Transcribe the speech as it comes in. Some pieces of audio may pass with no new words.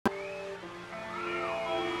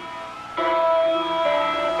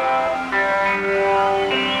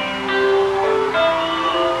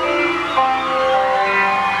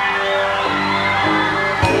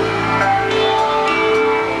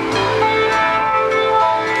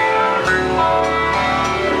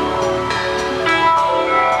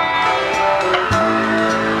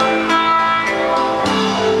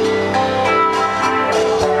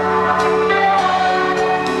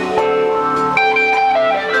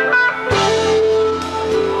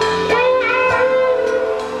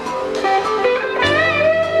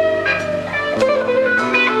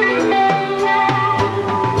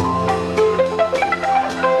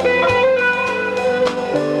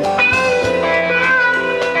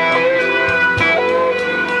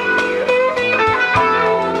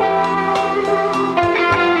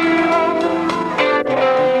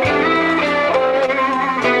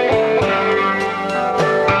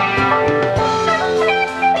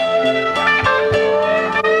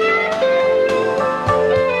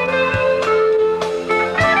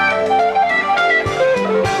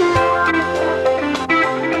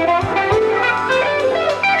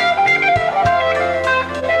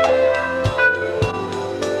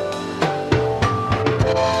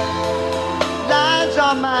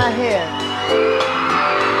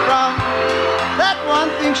from that one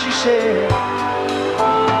thing she said.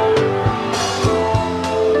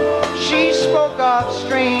 She spoke of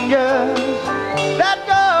strangers that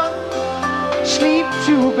don't sleep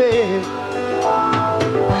to bed.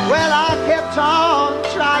 Well, I kept on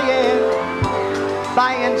trying,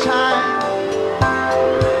 buying time,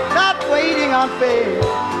 not waiting on fate.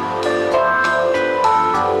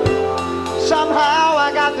 Somehow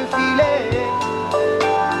I got the feeling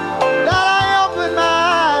that I opened my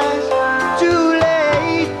eyes too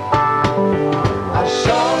late. I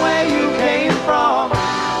saw where you came from,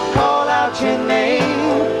 called out your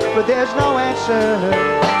name, but there's no answer.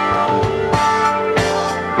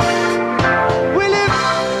 We live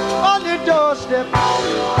on your doorstep,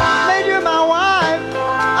 made you my wife,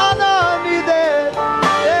 I know me there,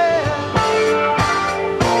 yeah.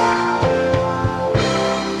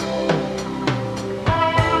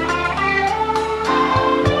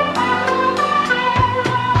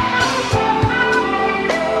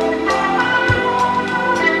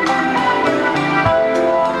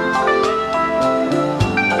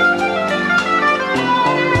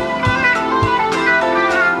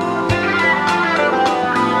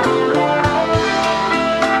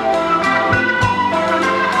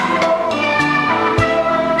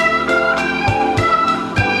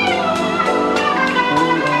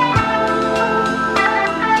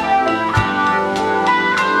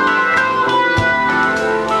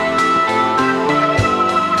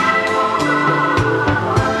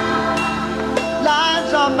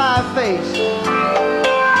 Face.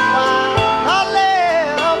 While I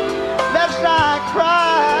live, lest I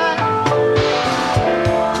cry.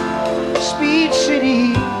 Speed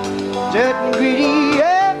City, dirt and gritty,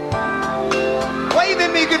 yeah.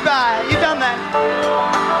 Waving me goodbye, you done that.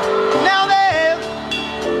 Now there's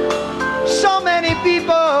so many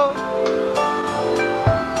people,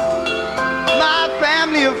 my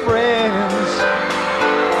family of friends,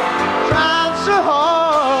 trying so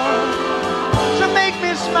hard to make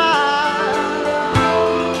me smile.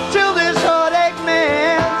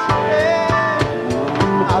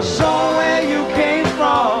 I saw where you came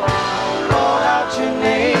from, called out your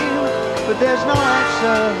name, but there's no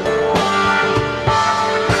answer.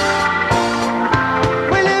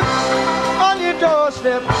 We live on your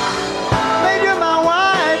doorstep, made you my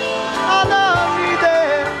wife, I love you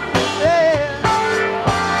there, yeah.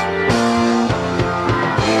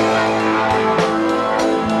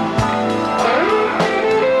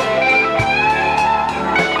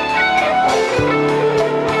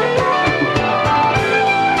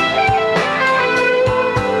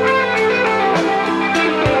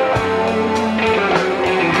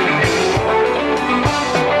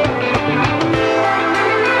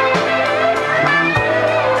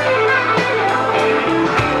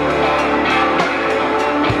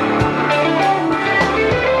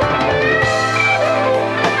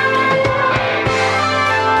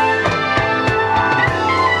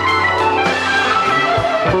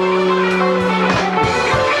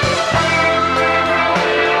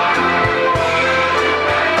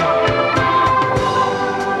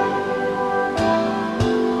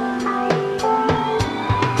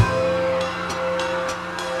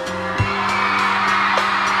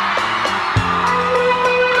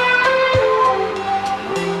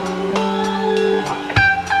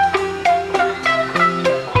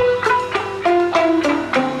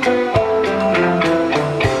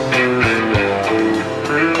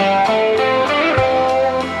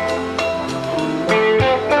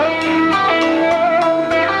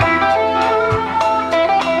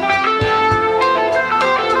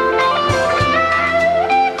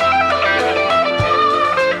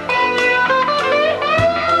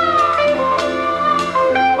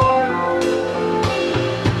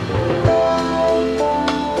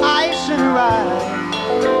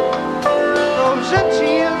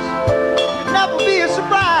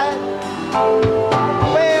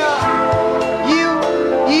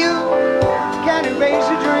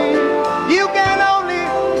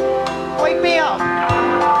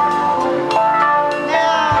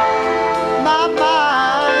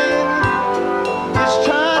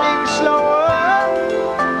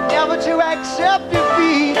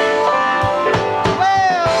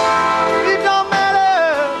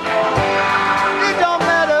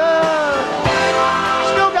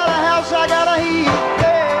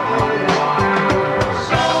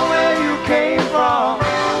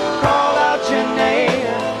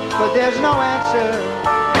 There's no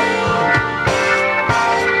answer.